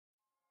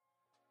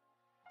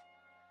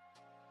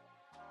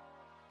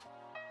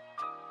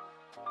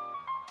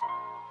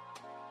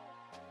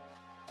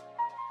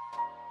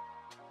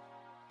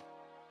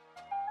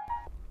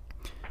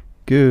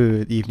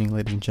Good evening,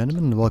 ladies and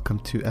gentlemen, and welcome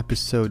to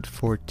episode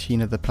 14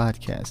 of the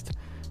podcast.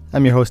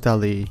 I'm your host,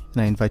 Ali,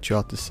 and I invite you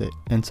all to sit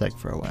and psych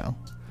for a while.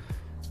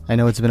 I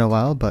know it's been a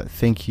while, but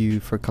thank you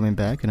for coming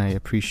back, and I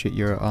appreciate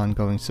your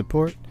ongoing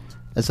support.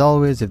 As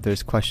always, if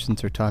there's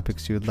questions or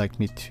topics you would like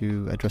me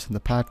to address in the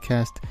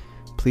podcast,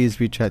 please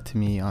reach out to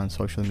me on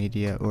social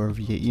media or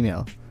via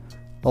email.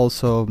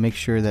 Also, make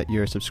sure that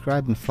you're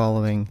subscribed and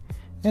following,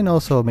 and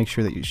also make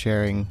sure that you're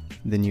sharing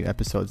the new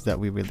episodes that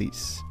we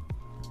release.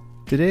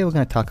 Today we're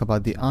going to talk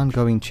about the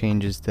ongoing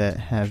changes that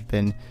have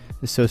been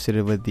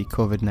associated with the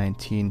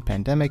COVID-19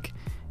 pandemic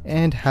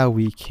and how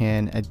we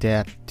can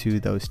adapt to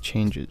those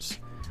changes.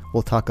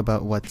 We'll talk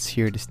about what's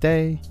here to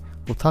stay.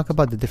 We'll talk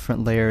about the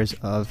different layers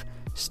of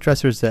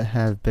stressors that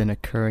have been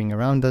occurring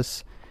around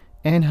us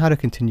and how to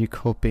continue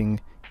coping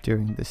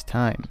during this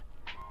time.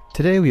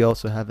 Today we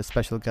also have a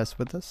special guest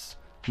with us,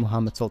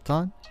 Mohammed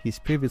Sultan. He's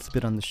previously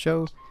been on the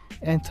show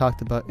and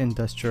talked about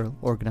industrial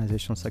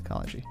organizational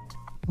psychology.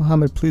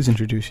 Mohammed, please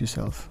introduce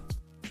yourself.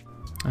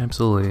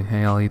 Absolutely.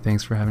 Hey, Ali,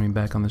 thanks for having me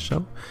back on the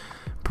show.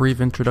 Brief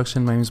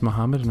introduction, my name is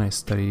Mohammed, and I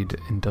studied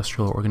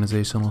industrial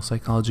organizational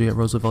psychology at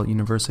Roosevelt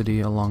University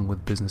along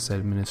with business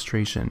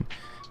administration.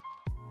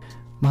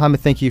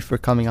 Mohammed, thank you for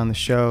coming on the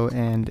show,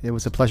 and it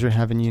was a pleasure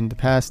having you in the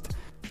past,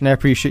 and I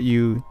appreciate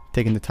you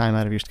taking the time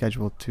out of your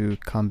schedule to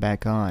come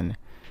back on.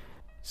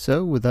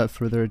 So, without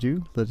further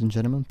ado, ladies and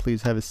gentlemen,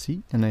 please have a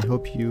seat, and I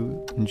hope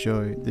you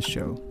enjoy the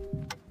show.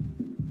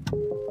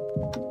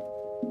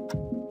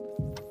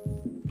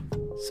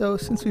 So,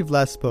 since we've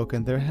last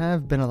spoken, there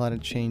have been a lot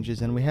of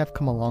changes, and we have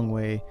come a long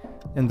way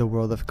in the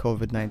world of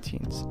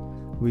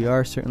COVID-19. We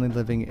are certainly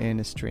living in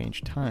a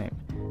strange time.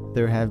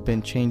 There have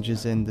been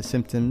changes in the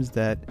symptoms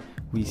that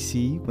we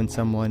see when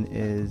someone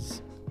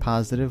is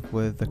positive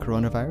with the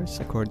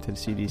coronavirus, according to the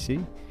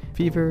CDC.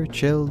 Fever,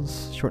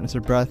 chills, shortness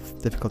of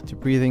breath, difficulty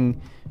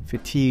breathing,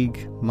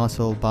 fatigue,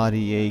 muscle,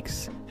 body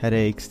aches,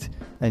 headaches,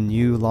 a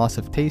new loss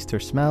of taste or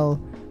smell,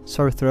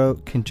 sore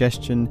throat,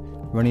 congestion,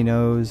 runny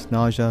nose,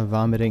 nausea,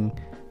 vomiting,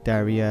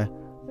 diarrhea,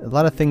 a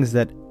lot of things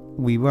that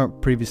we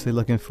weren't previously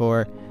looking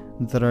for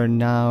that are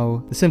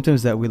now the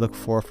symptoms that we look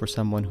for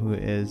someone who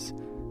is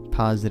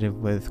positive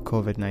with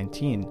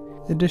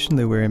COVID-19.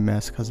 Additionally, wearing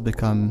masks has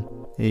become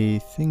a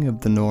thing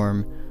of the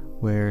norm,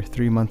 where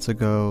 3 months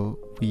ago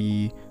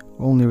we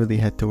only really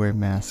had to wear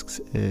masks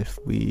if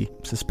we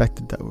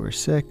suspected that we were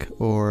sick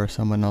or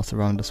someone else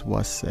around us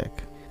was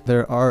sick.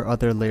 There are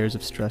other layers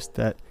of stress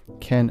that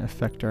can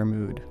affect our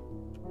mood.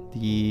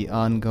 The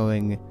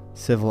ongoing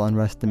civil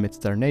unrest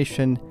amidst our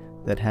nation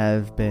that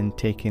have been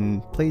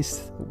taking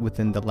place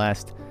within the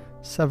last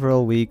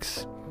several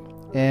weeks,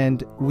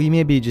 and we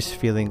may be just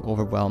feeling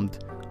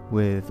overwhelmed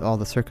with all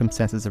the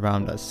circumstances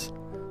around us.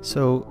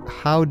 So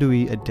how do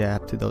we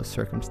adapt to those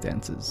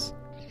circumstances?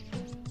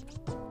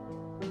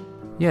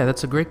 Yeah,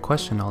 that's a great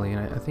question, Ali,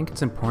 and I think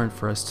it's important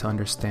for us to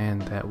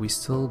understand that we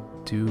still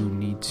do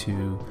need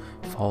to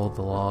follow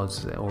the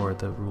laws or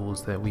the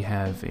rules that we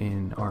have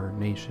in our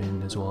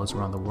nation as well as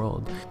around the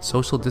world.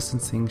 Social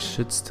distancing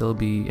should still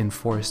be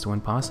enforced when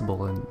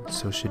possible, and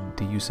so should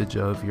the usage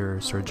of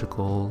your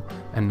surgical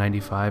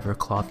N95 or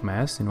cloth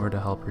masks in order to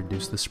help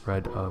reduce the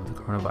spread of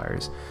the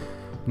coronavirus.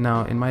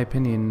 Now, in my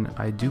opinion,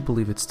 I do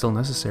believe it's still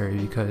necessary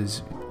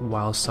because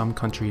while some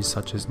countries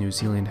such as New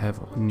Zealand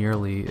have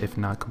nearly, if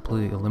not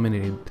completely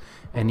eliminated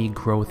any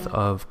growth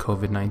of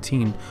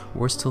COVID-19,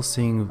 we're still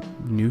seeing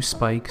new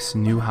spikes,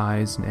 new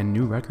highs, and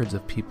new records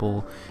of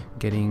people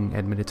getting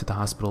admitted to the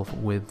hospital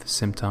with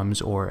symptoms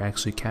or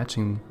actually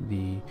catching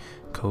the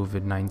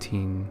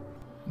COVID-19.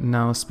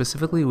 Now,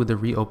 specifically with the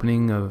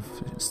reopening of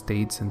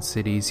states and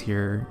cities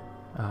here,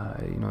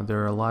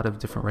 there are a lot of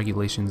different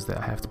regulations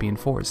that have to be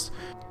enforced.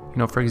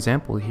 For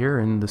example, here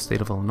in the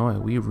state of Illinois,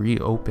 we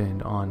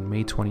reopened on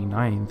May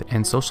 29th,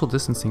 and social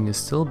distancing is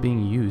still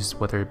being used,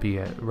 whether it be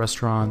at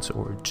restaurants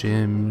or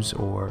gyms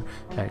or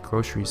at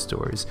grocery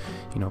stores.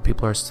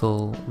 People are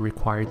still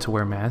required to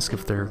wear masks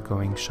if they're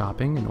going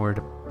shopping in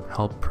order to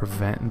help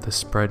prevent the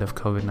spread of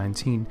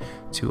COVID-19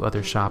 to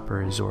other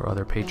shoppers or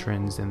other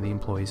patrons and the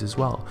employees as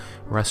well.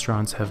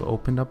 Restaurants have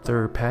opened up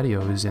their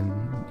patios, and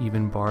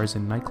even bars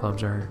and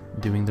nightclubs are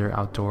doing their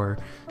outdoor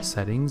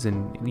settings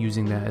and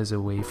using that as a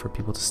way for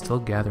people to still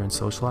gather and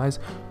socialize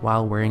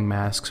while wearing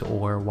masks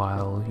or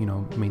while,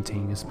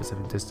 maintaining a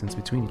specific distance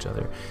between each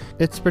other.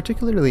 It's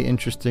particularly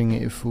interesting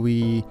if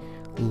we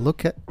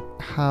look at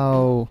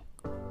how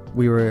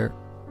we were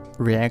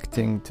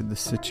reacting to the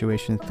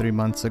situation 3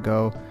 months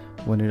ago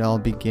when it all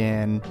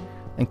began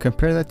and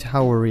compare that to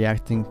how we're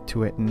reacting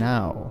to it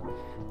now.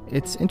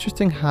 It's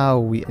interesting how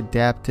we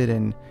adapted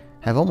and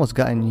have almost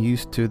gotten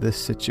used to this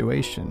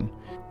situation.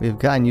 We've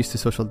gotten used to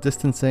social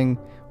distancing,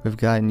 we've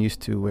gotten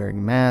used to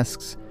wearing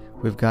masks,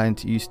 we've gotten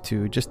used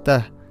to just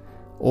the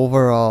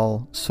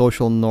overall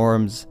social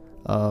norms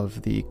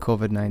of the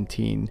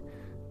COVID-19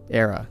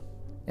 era.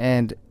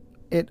 And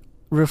it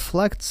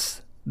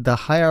reflects the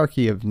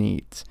hierarchy of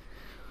needs,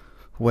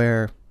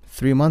 where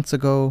 3 months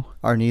ago,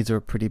 our needs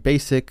were pretty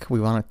basic. We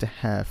wanted to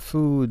have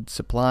food,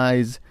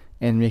 supplies,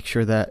 and make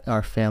sure that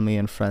our family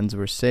and friends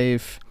were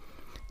safe.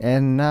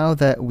 And now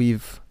that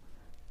we've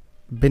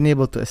been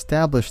able to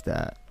establish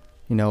that,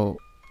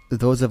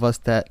 those of us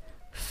that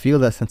feel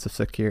that sense of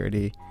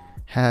security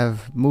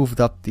have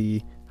moved up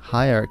the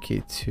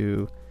hierarchy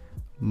to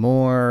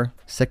more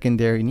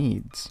secondary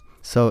needs.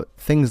 So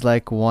things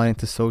like wanting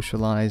to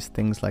socialize,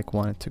 things like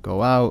wanting to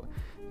go out,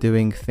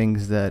 doing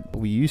things that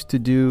we used to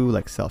do,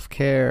 like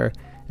self-care,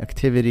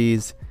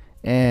 activities,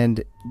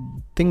 and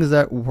things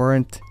that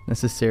weren't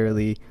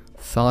necessarily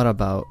thought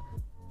about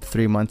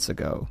 3 months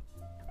ago.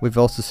 We've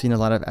also seen a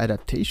lot of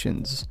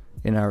adaptations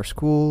in our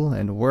school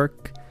and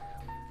work.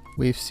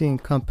 We've seen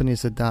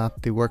companies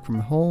adopt the work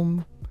from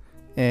home,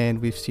 and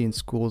we've seen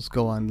schools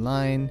go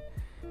online,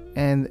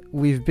 and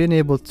we've been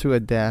able to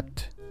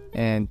adapt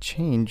and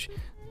change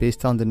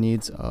based on the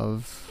needs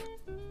of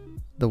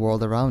the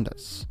world around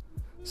us.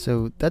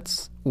 So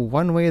that's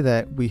one way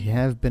that we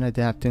have been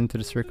adapting to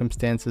the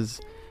circumstances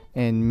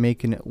and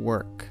making it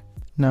work.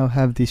 Now,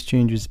 have these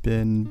changes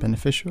been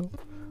beneficial,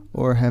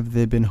 or have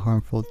they been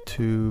harmful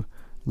to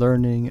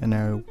learning and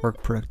our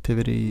work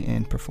productivity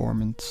and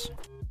performance?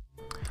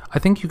 I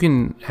think you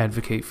can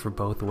advocate for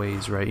both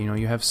ways, right?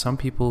 You have some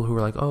people who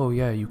are like, oh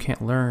yeah, you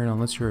can't learn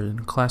unless you're in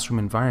a classroom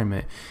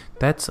environment.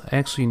 That's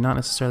actually not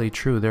necessarily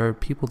true. There are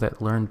people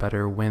that learn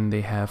better when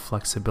they have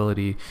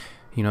flexibility.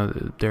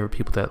 There are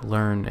people that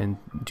learn and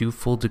do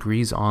full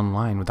degrees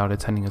online without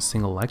attending a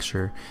single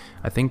lecture.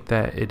 I think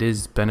that it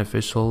is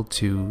beneficial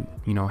to,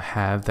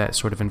 have that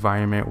sort of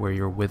environment where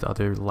you're with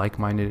other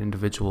like-minded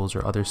individuals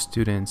or other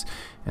students,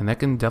 and that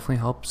can definitely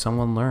help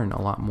someone learn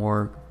a lot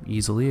more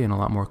easily and a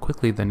lot more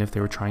quickly than if they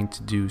were trying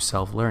to do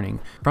self-learning.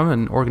 From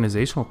an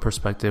organizational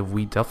perspective,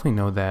 we definitely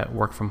know that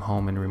work from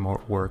home and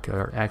remote work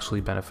are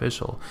actually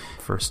beneficial.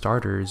 For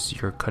starters,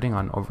 you're cutting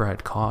on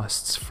overhead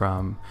costs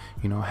from,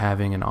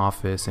 having an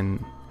office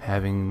and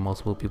having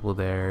multiple people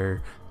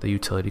there, the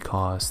utility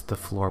costs, the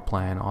floor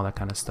plan, all that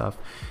kind of stuff.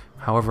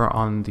 However,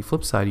 on the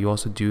flip side, you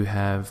also do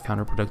have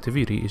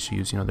counterproductivity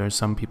issues. There's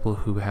some people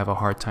who have a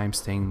hard time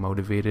staying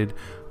motivated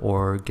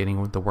or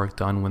getting the work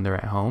done when they're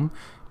at home.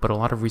 But a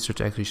lot of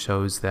research actually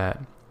shows that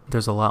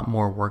there's a lot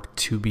more work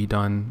to be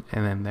done,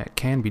 and then that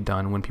can be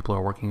done when people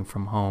are working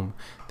from home.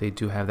 They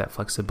do have that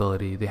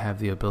flexibility. They have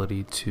the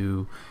ability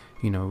to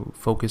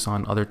focus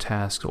on other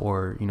tasks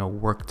or,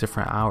 work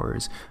different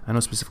hours. I know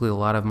specifically a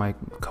lot of my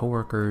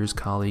coworkers,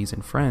 colleagues,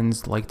 and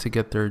friends like to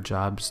get their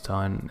jobs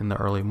done in the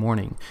early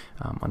morning.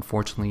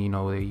 Unfortunately,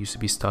 they used to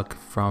be stuck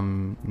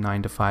from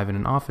 9 to 5 in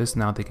an office.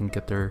 Now they can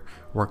get their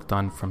work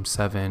done from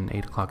 7,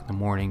 8 o'clock in the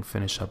morning,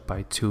 finish up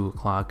by 2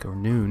 o'clock or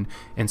noon,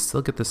 and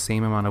still get the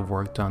same amount of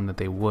work done that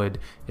they would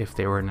if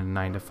they were in a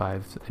 9 to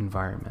 5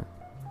 environment.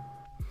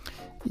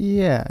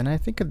 Yeah, and I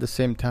think at the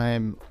same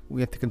time,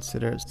 we have to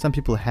consider some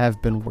people have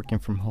been working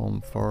from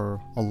home for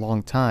a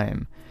long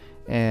time,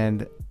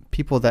 and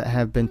people that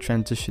have been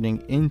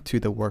transitioning into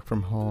the work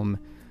from home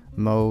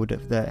mode,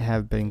 that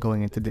have been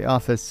going into the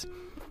office,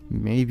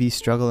 may be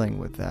struggling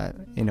with that.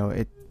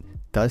 It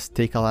does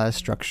take a lot of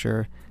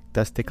structure,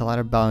 does take a lot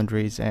of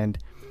boundaries, and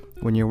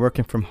when you're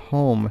working from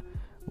home,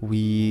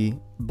 we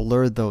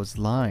blur those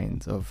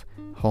lines of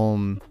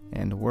home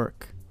and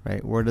work,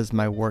 right? Where does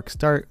my work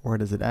start? Where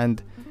does it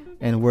end?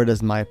 And where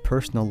does my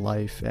personal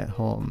life at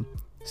home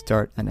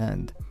start and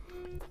end?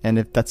 And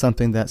if that's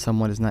something that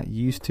someone is not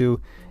used to,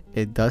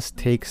 it does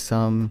take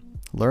some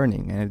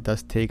learning and it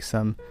does take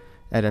some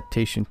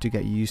adaptation to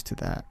get used to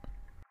that.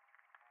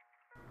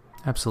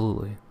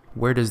 Absolutely.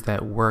 Where does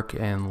that work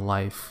and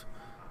life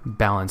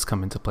balance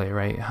come into play,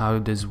 right? How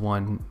does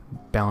one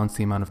balance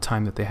the amount of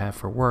time that they have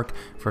for work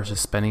versus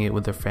spending it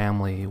with their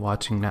family,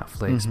 watching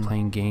Netflix,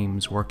 playing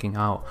games, working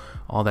out,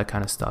 all that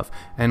kind of stuff?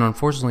 And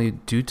unfortunately,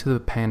 due to the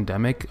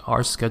pandemic,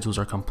 our schedules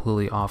are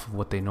completely off of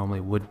what they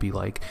normally would be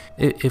like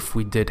if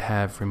we did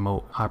have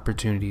remote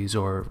opportunities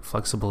or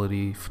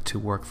flexibility to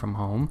work from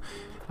home.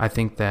 I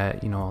think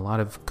that, a lot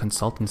of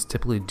consultants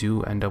typically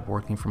do end up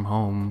working from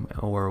home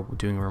or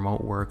doing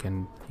remote work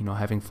and,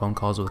 having phone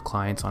calls with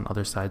clients on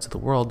other sides of the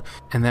world.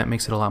 And that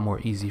makes it a lot more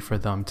easy for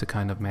them to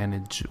kind of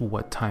manage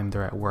what time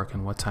they're at work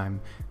and what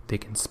time they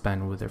can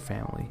spend with their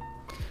family.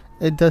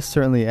 It does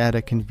certainly add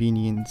a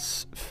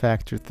convenience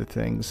factor to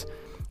things.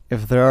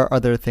 If there are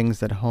other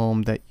things at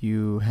home that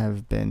you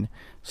have been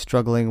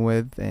struggling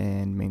with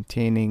and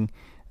maintaining,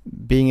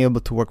 being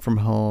able to work from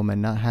home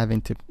and not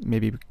having to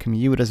maybe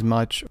commute as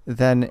much,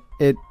 then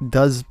it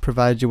does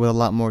provide you with a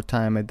lot more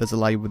time. It does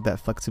allow you with that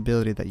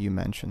flexibility that you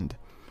mentioned.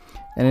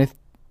 And I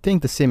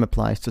think the same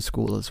applies to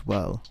school as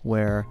well,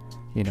 where,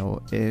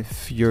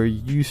 if you're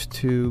used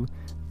to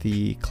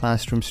the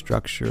classroom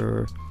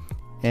structure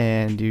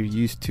and you're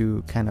used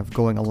to kind of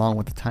going along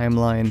with the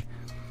timeline,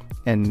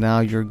 and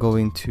now you're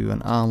going to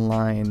an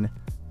online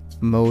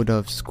mode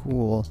of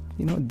school,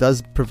 it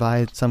does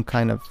provide some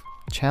kind of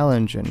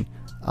challenge and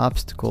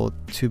obstacle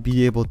to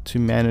be able to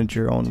manage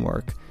your own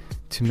work,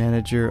 to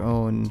manage your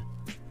own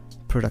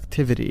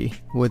productivity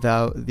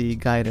without the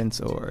guidance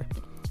or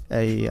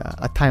a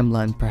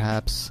timeline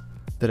perhaps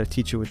that a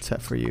teacher would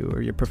set for you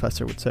or your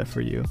professor would set for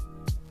you.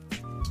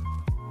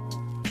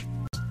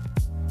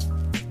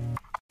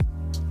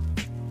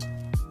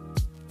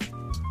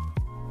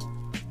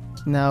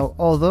 Now,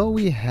 although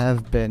we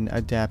have been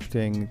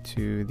adapting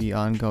to the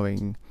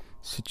ongoing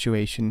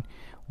situation,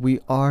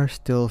 we are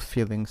still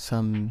feeling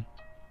some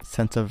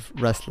sense of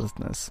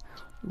restlessness.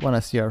 We want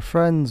to see our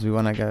friends, we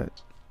want to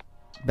get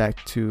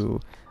back to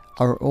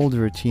our old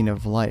routine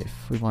of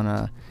life. We want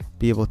to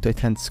be able to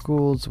attend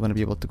schools, we want to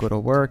be able to go to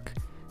work,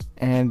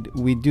 and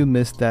we do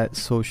miss that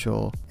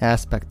social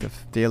aspect of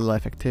daily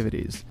life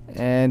activities.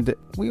 And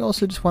we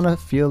also just want to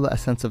feel a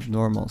sense of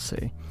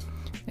normalcy.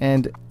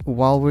 And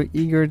while we're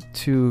eager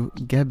to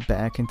get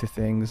back into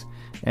things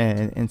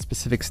and in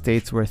specific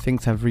states where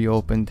things have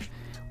reopened,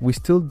 we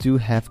still do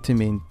have to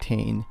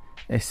maintain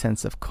a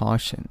sense of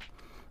caution.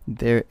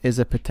 There is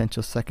a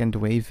potential second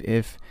wave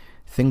if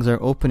things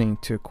are opening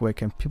too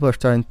quick and people are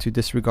starting to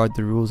disregard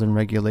the rules and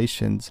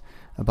regulations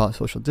about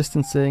social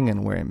distancing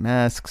and wearing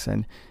masks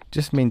and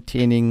just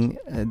maintaining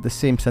the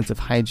same sense of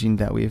hygiene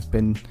that we've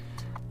been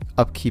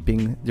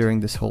upkeeping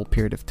during this whole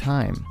period of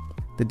time.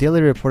 The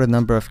daily reported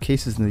number of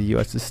cases in the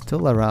US is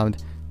still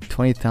around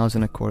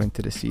 20,000 according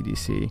to the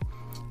CDC.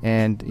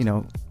 And,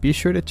 be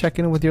sure to check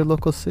in with your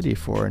local city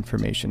for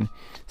information.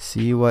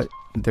 See what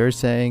they're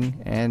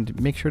saying and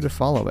make sure to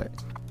follow it.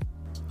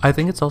 I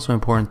think it's also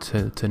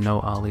important to know,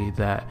 Ali,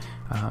 that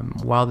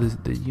while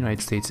the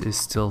United States is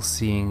still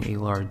seeing a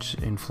large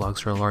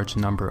influx or a large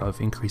number of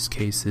increased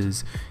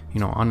cases,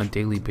 on a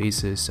daily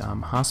basis,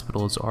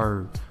 hospitals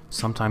are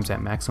sometimes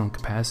at maximum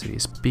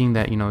capacities. Being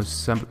that,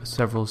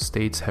 several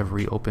states have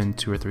reopened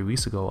 2 or 3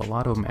 weeks ago, a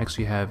lot of them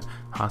actually have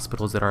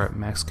hospitals that are at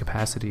max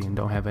capacity and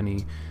don't have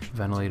any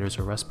ventilators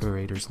or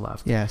respirators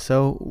left. Yeah,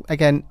 so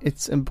again,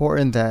 it's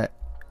important that,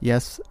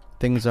 yes,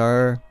 things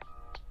are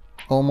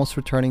almost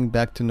returning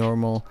back to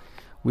normal.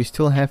 We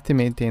still have to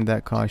maintain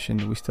that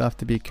caution. We still have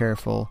to be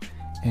careful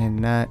and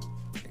not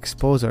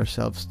expose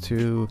ourselves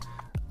to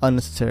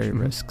unnecessary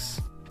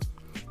risks.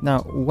 Now,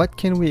 what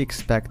can we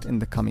expect in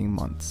the coming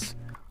months?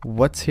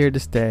 What's here to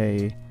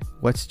stay?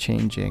 What's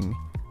changing?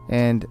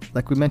 And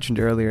like we mentioned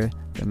earlier,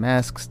 the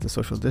masks, the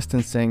social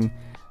distancing,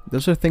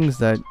 those are things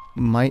that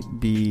might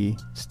be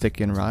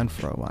sticking around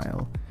for a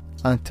while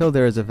until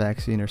there is a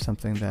vaccine or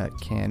something that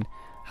can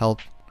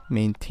help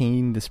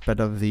maintain the spread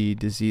of the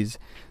disease.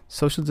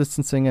 Social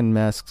distancing and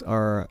masks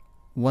are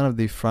one of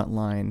the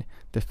frontline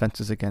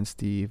defenses against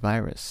the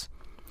virus.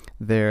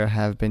 There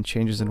have been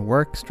changes in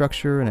work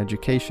structure and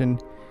education,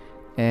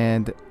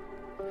 and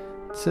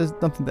this is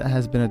something that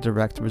has been a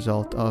direct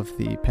result of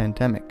the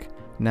pandemic.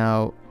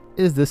 Now,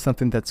 is this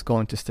something that's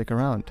going to stick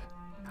around?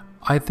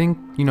 I think,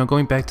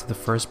 going back to the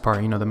first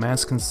part, the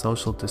mask and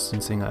social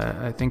distancing,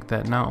 I think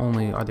that not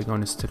only are they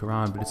going to stick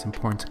around, but it's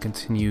important to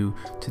continue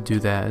to do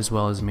that as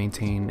well as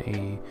maintain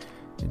a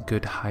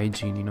good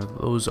hygiene.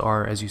 Those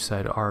are, as you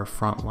said, our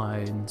front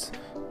lines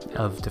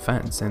of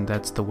defense, and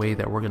that's the way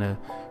that we're going to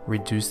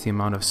reduce the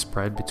amount of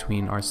spread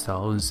between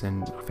ourselves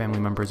and family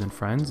members and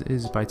friends,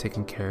 is by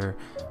taking care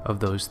of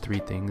those 3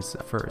 things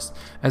first.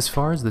 As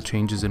far as the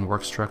changes in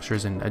work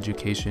structures and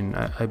education,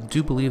 I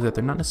do believe that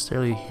they're not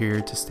necessarily here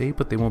to stay,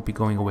 but they won't be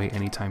going away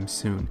anytime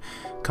soon.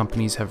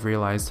 Companies have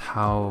realized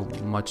how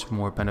much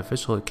more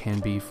beneficial it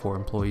can be for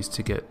employees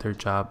to get their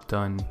job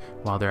done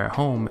while they're at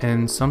home,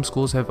 and some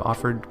schools have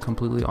offered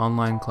completely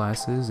online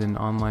classes and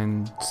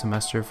online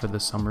semester for the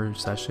summer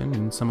session,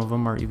 and some of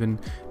them are even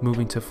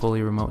moving to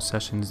fully remote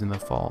sessions in the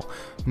fall.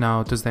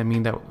 Now, does that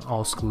mean that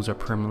all schools are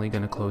permanently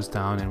going to close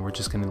down and we're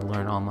just going to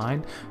learn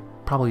online?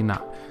 Probably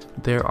not.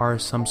 There are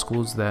some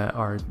schools that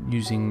are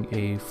using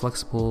a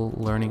flexible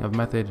learning of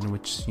method in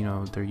which,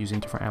 they're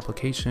using different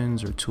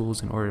applications or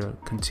tools in order to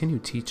continue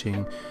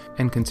teaching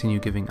and continue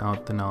giving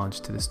out the knowledge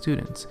to the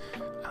students.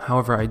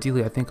 However,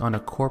 ideally, I think on a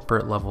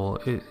corporate level,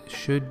 it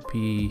should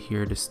be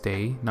here to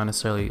stay, not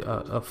necessarily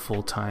a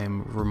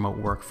full-time remote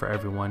work for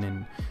everyone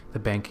in the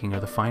banking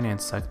or the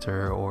finance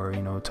sector or,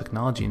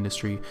 technology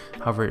industry.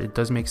 However, it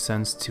does make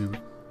sense to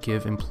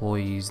give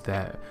employees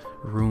that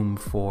room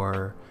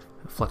for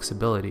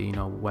flexibility,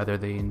 whether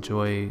they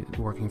enjoy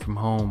working from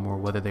home or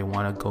whether they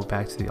want to go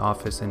back to the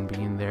office and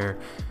be in there.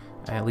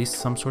 At least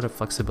some sort of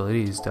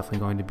flexibility is definitely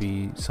going to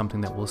be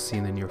something that we'll see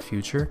in the near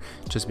future,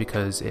 just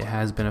because it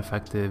has been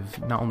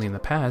effective not only in the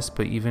past,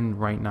 but even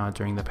right now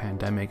during the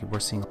pandemic.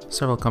 We're seeing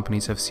several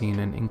companies have seen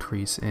an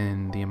increase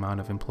in the amount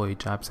of employee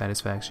job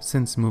satisfaction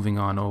since moving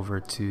on over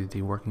to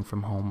the working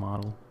from home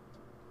model.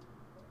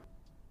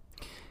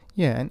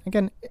 Yeah, and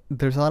again,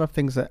 there's a lot of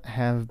things that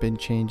have been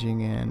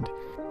changing, and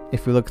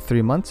if we look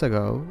 3 months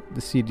ago,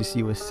 the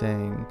CDC was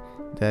saying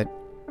that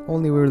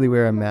only really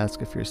wear a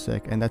mask if you're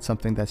sick, and that's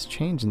something that's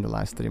changed in the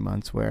last 3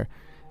 months where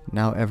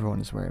now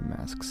everyone is wearing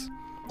masks.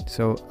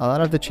 So a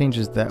lot of the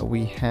changes that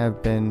we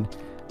have been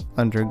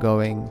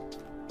undergoing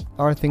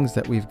are things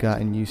that we've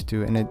gotten used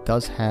to, and it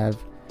does have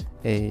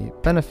a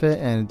benefit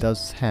and it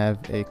does have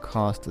a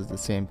cost at the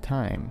same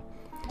time.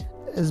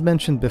 As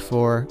mentioned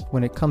before,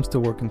 when it comes to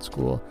work and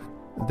school,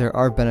 there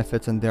are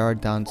benefits and there are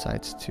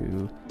downsides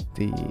to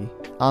the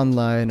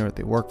online or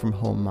the work from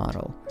home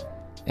model.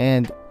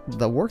 And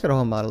the work at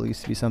home model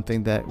used to be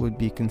something that would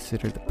be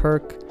considered a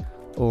perk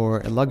or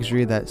a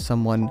luxury that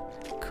someone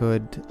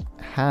could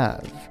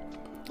have.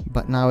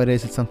 but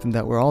nowadays it's something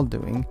that we're all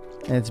doing,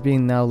 and it's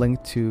being now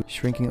linked to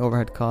shrinking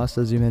overhead costs,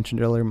 as you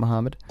mentioned earlier,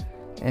 Mohammed.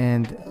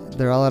 And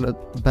there are a lot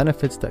of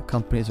benefits that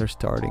companies are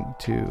starting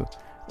to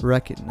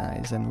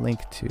recognize and link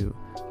to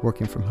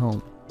working from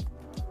home.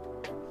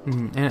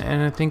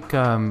 And I think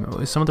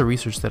some of the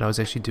research that I was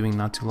actually doing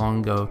not too long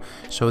ago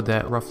showed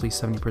that roughly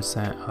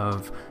 70%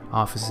 of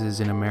offices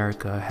in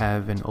America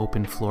have an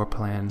open floor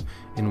plan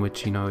in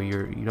which you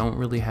don't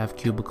really have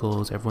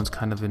cubicles. Everyone's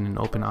kind of in an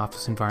open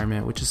office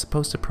environment, which is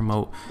supposed to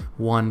promote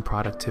one,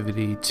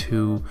 productivity,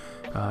 two,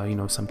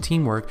 some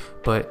teamwork,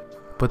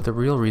 but the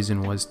real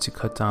reason was to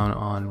cut down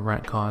on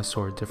rent costs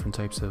or different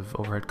types of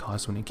overhead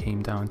costs when it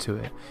came down to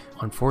it.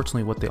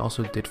 Unfortunately, what they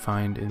also did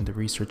find in the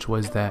research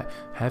was that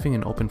having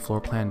an open floor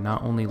plan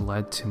not only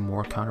led to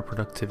more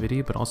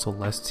counterproductivity, but also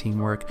less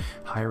teamwork,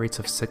 higher rates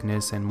of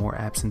sickness, and more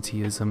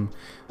absenteeism,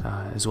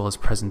 as well as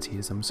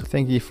presenteeism. So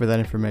thank you for that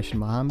information,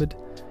 Mohammed.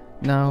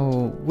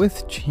 Now,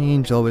 with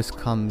change always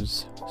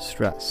comes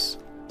stress.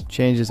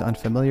 Change is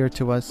unfamiliar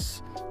to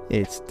us,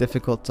 it's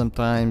difficult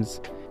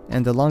sometimes,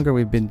 and the longer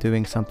we've been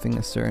doing something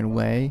a certain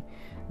way,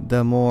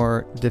 the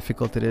more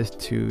difficult it is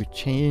to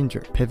change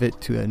or pivot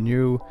to a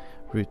new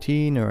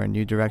routine or a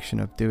new direction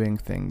of doing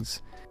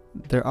things.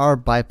 There are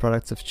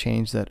byproducts of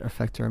change that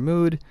affect our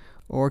mood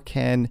or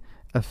can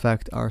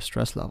affect our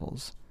stress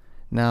levels.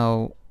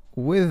 Now,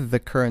 with the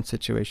current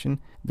situation,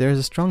 there's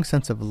a strong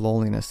sense of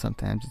loneliness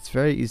sometimes. It's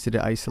very easy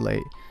to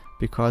isolate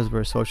because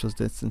we're social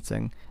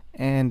distancing.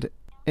 And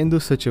in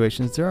those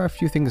situations, there are a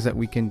few things that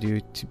we can do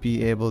to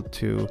be able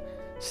to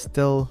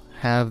still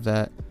have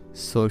that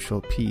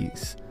social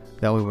peace.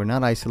 That way we're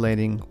not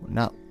isolating, we're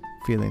not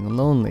feeling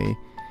lonely,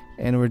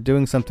 and we're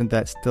doing something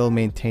that still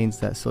maintains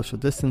that social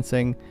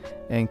distancing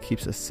and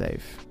keeps us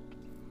safe.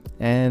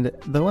 And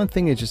the one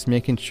thing is just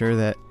making sure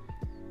that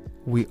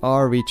we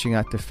are reaching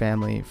out to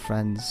family,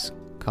 friends,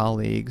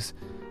 colleagues,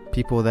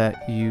 people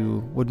that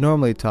you would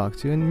normally talk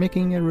to, and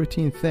making it a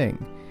routine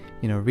thing.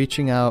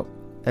 Reaching out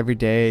every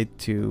day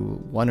to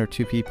one or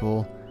two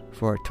people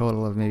for a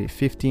total of maybe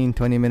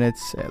 15-20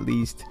 minutes at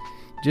least,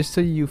 just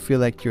so you feel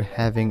like you're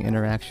having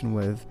interaction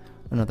with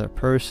another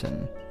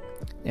person.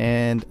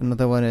 And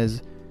another one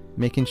is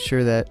making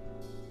sure that,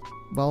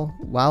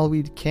 while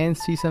we can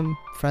see some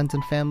friends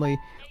and family,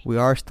 we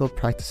are still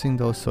practicing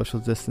those social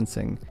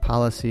distancing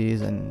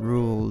policies and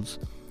rules.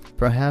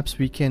 Perhaps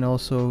we can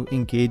also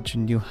engage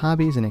in new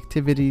hobbies and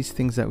activities,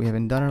 things that we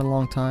haven't done in a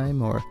long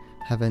time or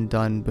haven't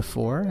done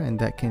before, and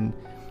that can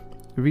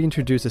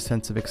reintroduce a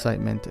sense of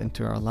excitement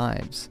into our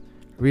lives.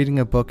 Reading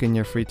a book in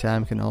your free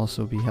time can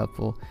also be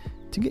helpful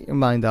to get your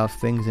mind off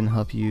things and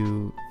help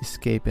you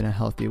escape in a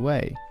healthy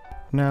way.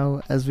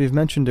 Now, as we've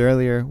mentioned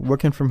earlier,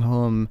 working from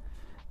home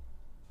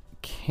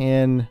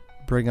can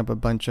bring up a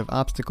bunch of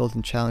obstacles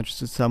and challenges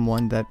to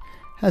someone that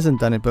hasn't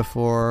done it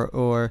before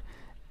or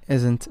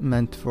isn't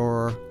meant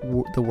for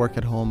the work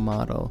at home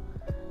model.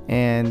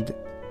 And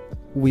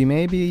we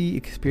may be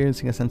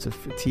experiencing a sense of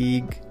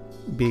fatigue,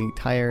 being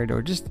tired,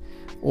 or just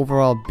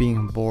overall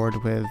being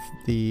bored with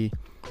the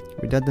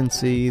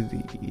redundancy,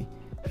 the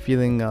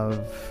feeling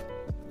of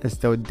as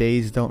though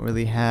days don't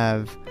really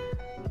have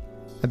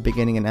a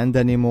beginning and end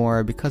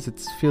anymore, because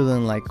it's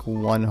feeling like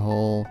one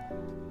whole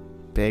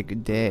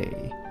big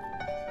day.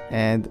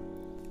 And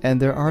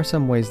there are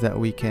some ways that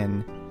we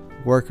can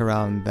work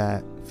around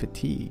that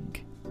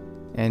fatigue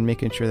and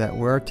making sure that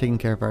we're taking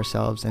care of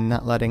ourselves and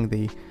not letting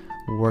the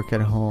work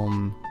at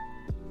home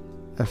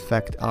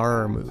affect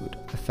our mood,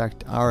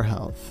 affect our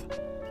health.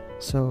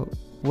 So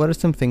what are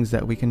some things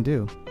that we can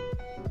do?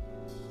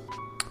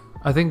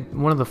 I think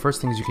one of the first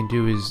things you can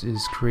do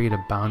is create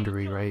a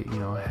boundary, right?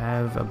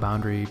 Have a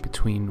boundary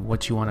between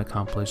what you want to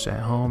accomplish at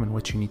home and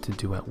what you need to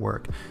do at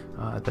work.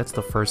 That's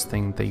the first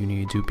thing that you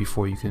need to do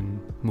before you can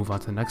move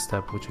on to the next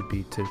step, which would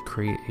be to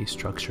create a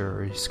structure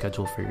or a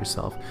schedule for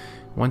yourself.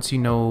 Once you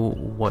know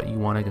what you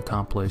want to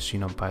accomplish,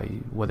 by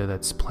whether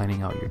that's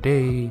planning out your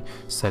day,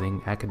 setting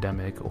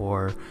academic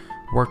or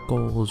work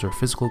goals or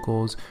physical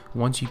goals,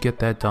 once you get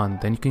that done,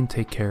 then you can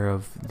take care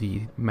of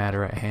the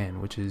matter at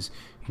hand, which is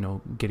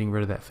getting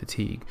rid of that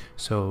fatigue.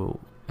 So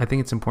I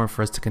think it's important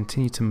for us to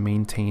continue to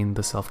maintain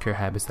the self-care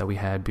habits that we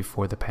had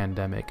before the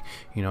pandemic.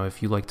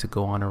 If you like to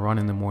go on a run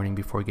in the morning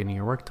before getting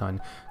your work done,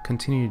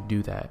 continue to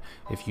do that.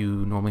 If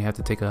you normally have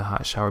to take a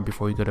hot shower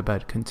before you go to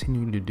bed,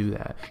 continue to do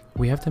that.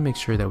 We have to make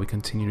sure that we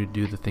continue to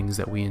do the things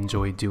that we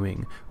enjoy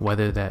doing,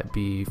 whether that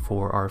be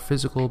for our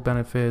physical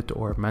benefit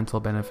or mental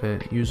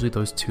benefit. Usually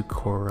those two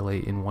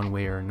correlate in one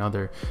way or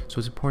another. So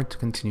it's important to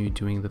continue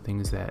doing the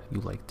things that you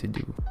like to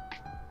do.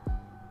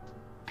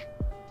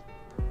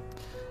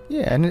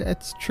 Yeah, and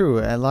it's true.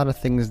 A lot of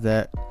things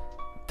that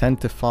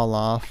tend to fall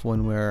off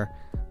when we're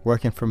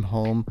working from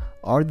home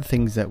are the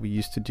things that we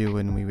used to do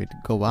when we would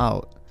go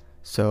out.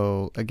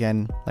 So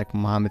again, like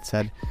Mohammed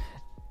said,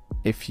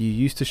 if you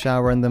used to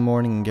shower in the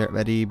morning and get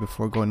ready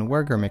before going to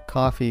work or make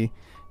coffee,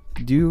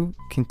 do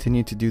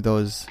continue to do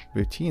those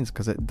routines,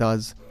 because it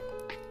does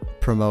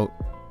promote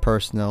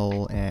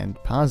personal and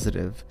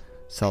positive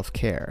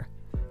self-care.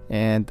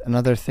 And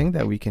another thing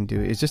that we can do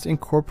is just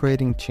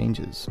incorporating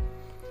changes.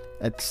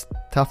 it's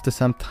tough to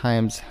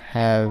sometimes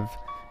have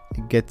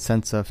a good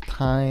sense of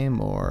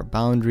time or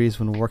boundaries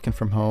when working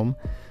from home.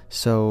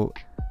 So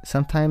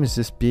sometimes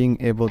just being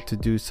able to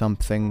do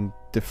something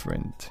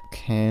different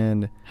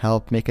can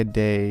help make a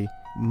day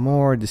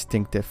more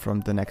distinctive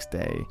from the next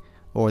day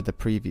or the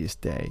previous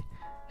day.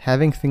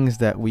 Having things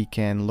that we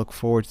can look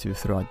forward to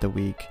throughout the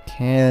week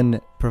can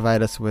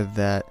provide us with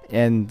that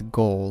end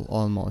goal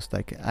almost.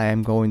 Like, I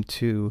am going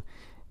to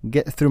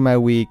get through my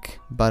week,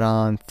 but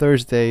on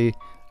Thursday,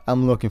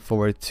 I'm looking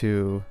forward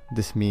to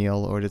this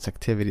meal or this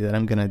activity that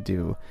I'm gonna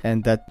do.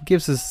 And that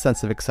gives us a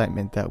sense of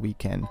excitement that we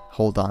can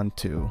hold on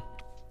to.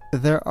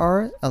 There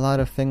are a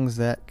lot of things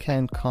that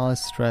can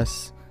cause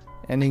stress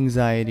and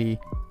anxiety,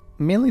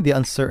 mainly the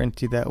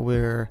uncertainty that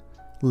we're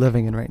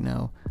living in right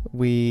now.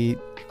 We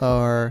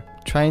are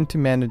trying to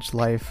manage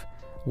life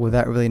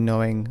without really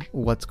knowing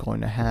what's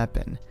going to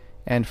happen.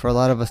 And for a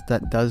lot of us,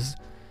 that does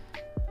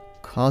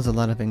cause a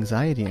lot of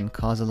anxiety and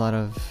cause a lot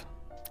of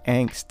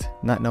angst,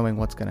 not knowing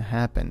what's going to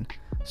happen.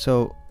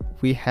 So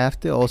we have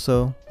to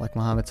also, like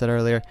Muhammad said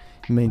earlier,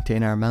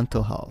 maintain our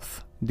mental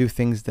health, do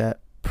things that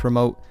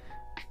promote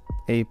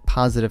a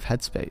positive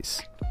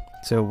headspace.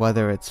 So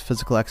whether it's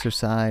physical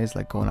exercise,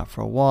 like going out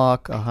for a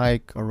walk, a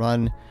hike, a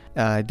run,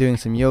 doing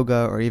some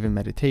yoga or even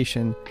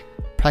meditation,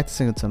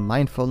 practicing some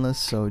mindfulness,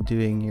 so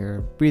doing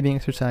your breathing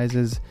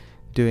exercises,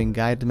 doing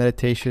guided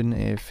meditation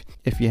if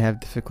you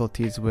have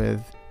difficulties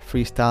with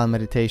freestyle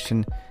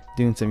meditation,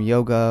 doing some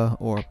yoga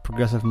or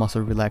progressive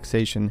muscle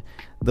relaxation.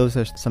 Those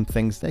are some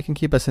things that can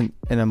keep us in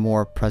a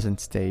more present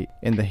state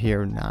in the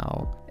here and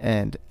now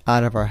and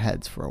out of our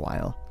heads for a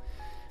while.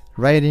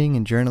 Writing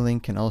and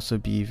journaling can also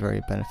be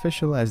very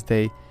beneficial as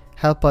they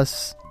help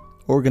us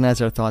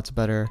organize our thoughts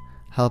better,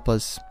 help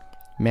us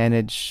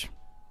manage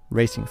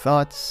racing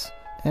thoughts,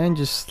 and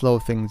just slow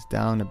things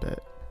down a bit.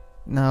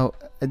 Now,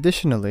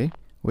 additionally,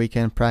 we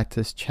can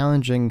practice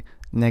challenging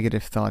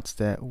negative thoughts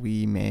that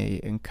we may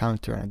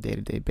encounter on a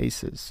day-to-day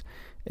basis.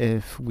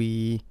 If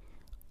we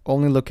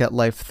only look at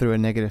life through a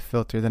negative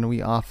filter, then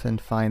we often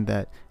find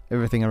that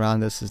everything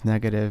around us is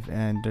negative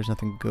and there's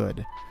nothing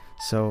good.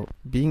 So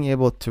being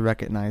able to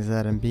recognize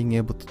that and being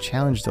able to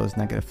challenge those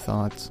negative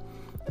thoughts,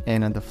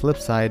 and on the flip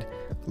side,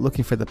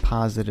 looking for the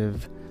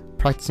positive,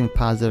 practicing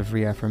positive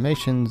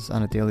reaffirmations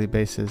on a daily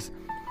basis,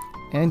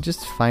 and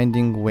just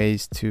finding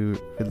ways to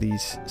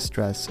release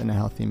stress in a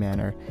healthy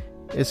manner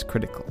is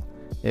critical.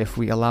 If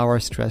we allow our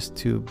stress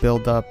to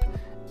build up,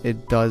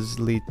 it does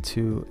lead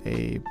to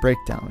a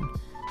breakdown.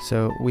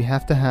 So we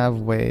have to have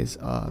ways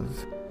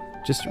of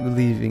just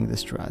relieving the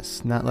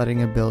stress, not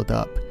letting it build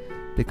up,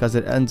 because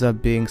it ends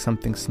up being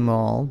something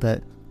small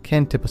that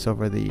can tip us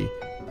over the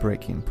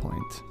breaking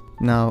point.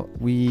 Now,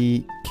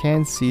 we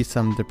can see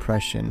some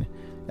depression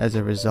as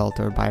a result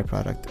or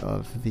byproduct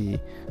of the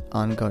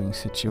ongoing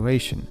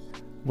situation.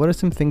 What are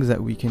some things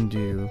that we can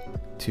do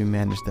to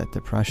manage that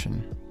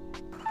depression?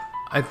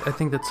 I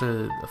think that's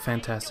a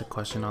fantastic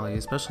question, Ali,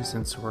 especially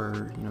since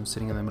we're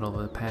sitting in the middle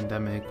of a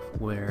pandemic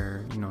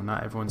where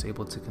not everyone's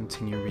able to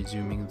continue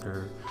resuming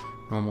their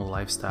normal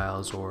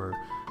lifestyles or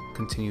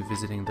continue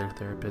visiting their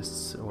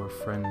therapists or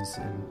friends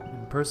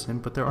in person,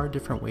 but there are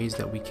different ways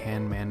that we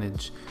can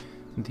manage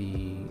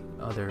the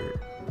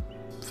other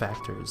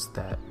factors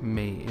that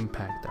may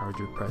impact our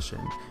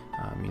depression.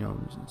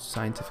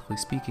 Scientifically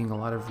speaking, a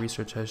lot of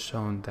research has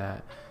shown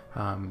that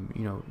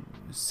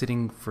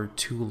sitting for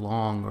too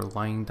long or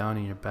lying down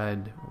in your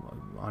bed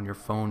on your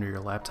phone or your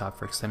laptop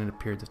for extended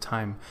periods of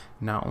time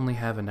not only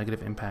have a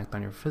negative impact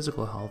on your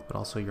physical health but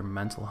also your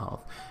mental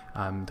health.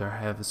 There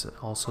has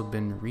also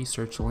been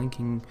research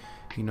linking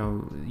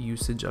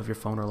usage of your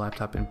phone or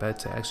laptop in bed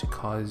to actually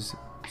cause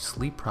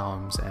sleep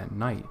problems at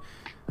night.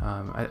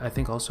 I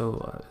think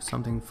also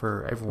something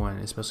for everyone,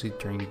 especially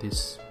during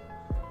this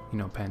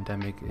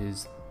pandemic,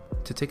 is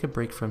to take a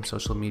break from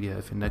social media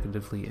if it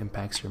negatively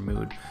impacts your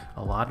mood.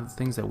 A lot of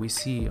things that we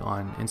see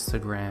on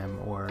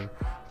Instagram or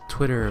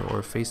Twitter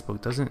or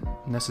Facebook doesn't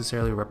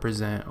necessarily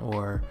represent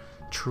or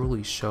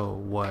truly show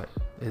what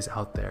is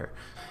out there.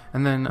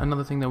 And then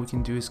another thing that we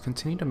can do is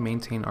continue to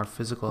maintain our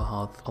physical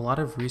health. A lot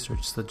of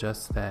research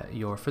suggests that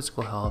your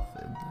physical health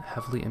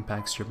heavily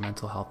impacts your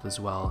mental health as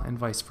well, and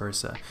vice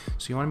versa.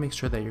 So you want to make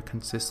sure that you're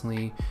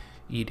consistently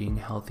eating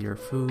healthier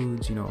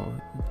foods,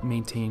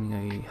 maintaining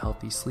a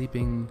healthy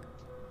sleeping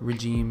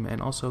regime,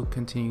 and also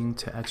continuing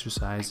to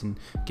exercise and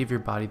give your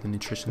body the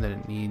nutrition that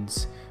it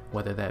needs,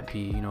 whether that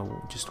be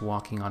just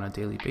walking on a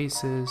daily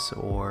basis,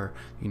 or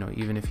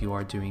even if you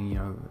are doing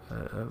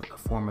a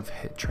form of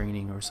HIIT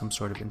training or some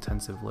sort of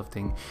intensive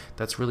lifting.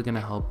 That's really going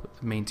to help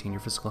maintain your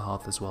physical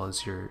health as well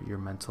as your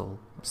mental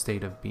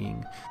state of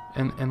being.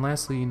 And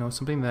lastly,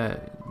 something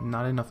that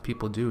not enough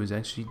people do is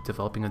actually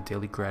developing a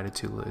daily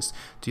gratitude list.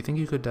 Do you think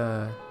you could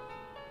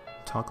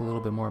talk a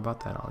little bit more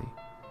about that, Ali?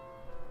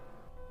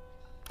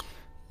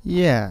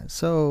 Yeah,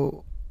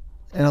 so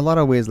in a lot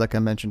of ways, like I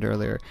mentioned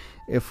earlier,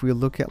 if we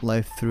look at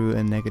life through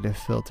a negative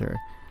filter,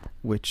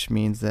 which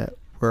means that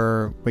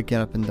we're waking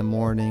up in the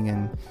morning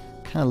and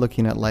kind of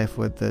looking at life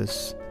with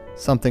this,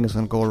 something is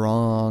going to go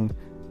wrong,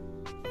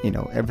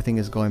 everything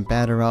is going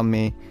bad around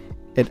me,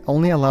 it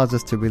only allows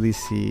us to really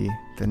see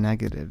the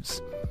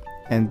negatives,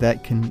 and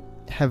that can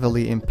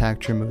heavily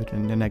impact your mood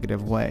in a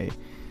negative way.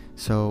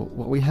 So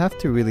what we have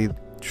to really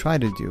try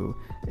to do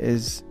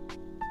is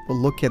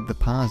look at the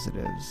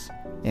positives,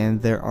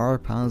 and there are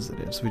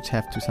positives. We just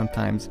have to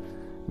sometimes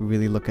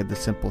really look at the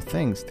simple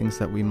things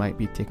that we might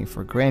be taking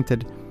for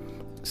granted,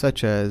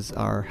 such as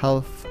our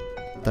health,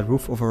 the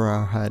roof over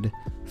our head,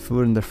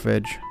 food in the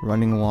fridge,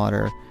 running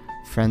water,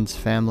 friends,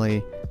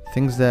 family,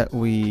 things that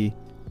we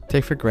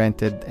take for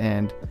granted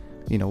and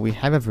we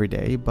have every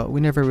day, but we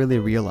never really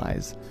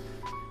realize.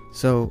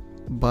 So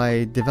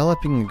by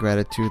developing a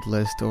gratitude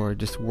list, or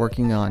just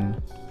working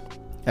on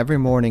every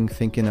morning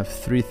thinking of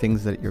 3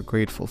 things that you're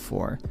grateful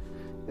for,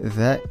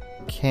 that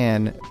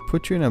can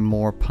put you in a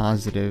more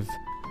positive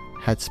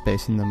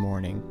headspace in the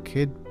morning,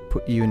 could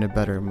put you in a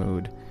better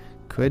mood,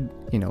 could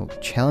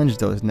challenge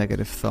those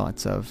negative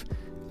thoughts of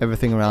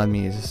everything around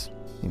me is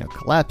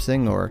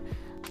collapsing or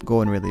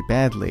going really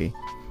badly.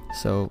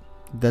 So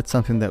that's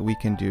something that we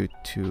can do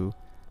to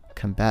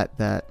combat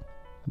that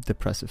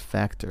depressive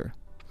factor.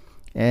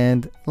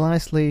 And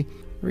lastly,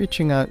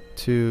 reaching out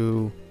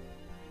to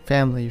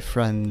family,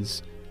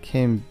 friends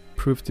can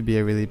prove to be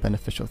a really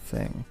beneficial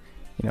thing.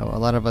 A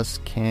lot of us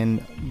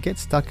can get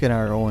stuck in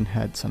our own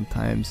head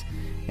sometimes,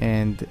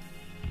 and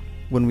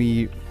when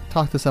we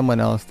talk to someone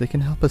else, they can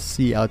help us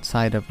see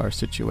outside of our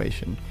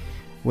situation.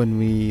 When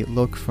we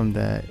look from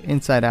the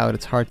inside out,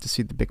 it's hard to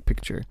see the big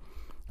picture,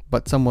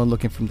 but someone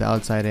looking from the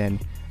outside in,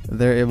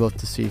 they're able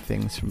to see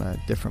things from a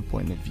different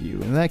point of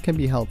view, and that can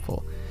be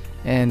helpful.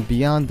 And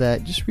beyond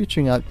that, just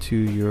reaching out to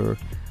your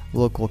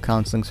local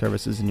counseling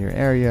services in your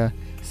area,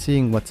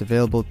 seeing what's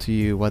available to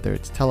you, whether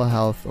it's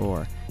telehealth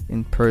or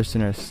in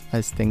person, or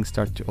as things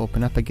start to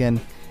open up again,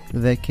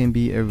 that can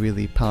be a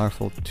really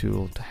powerful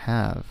tool to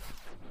have.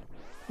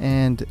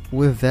 And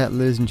with that,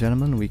 ladies and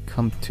gentlemen, we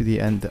come to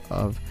the end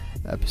of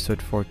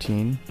episode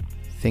 14.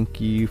 Thank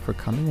you for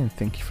coming, and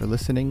thank you for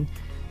listening.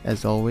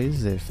 As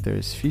always, if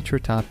there's future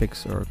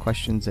topics or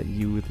questions that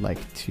you would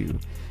like to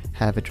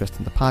have addressed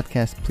in the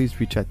podcast,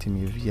 please reach out to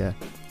me via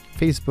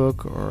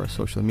Facebook or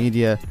social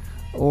media,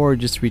 or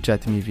just reach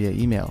out to me via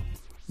email.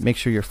 Make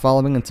sure you're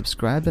following and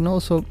subscribed, and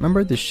also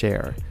remember to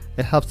share.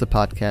 It helps the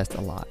podcast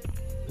a lot.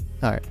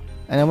 Alright,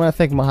 and I want to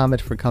thank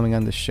Mohammed for coming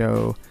on the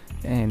show,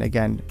 and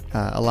again,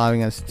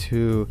 allowing us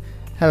to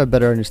have a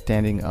better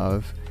understanding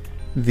of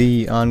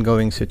the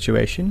ongoing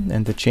situation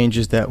and the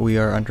changes that we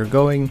are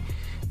undergoing,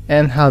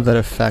 and how that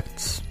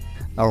affects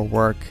our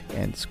work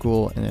and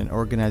school in an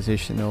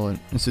organizational and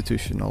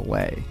institutional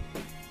way.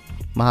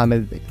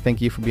 Mohammed,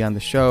 thank you for being on the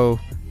show,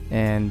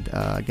 and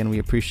again, we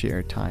appreciate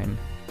your time.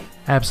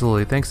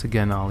 Absolutely. Thanks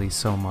again, Ali,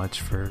 so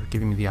much for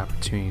giving me the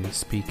opportunity to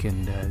speak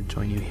and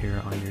join you here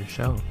on your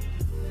show.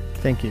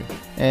 Thank you.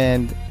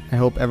 And I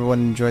hope everyone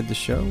enjoyed the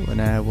show,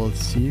 and I will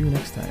see you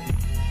next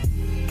time.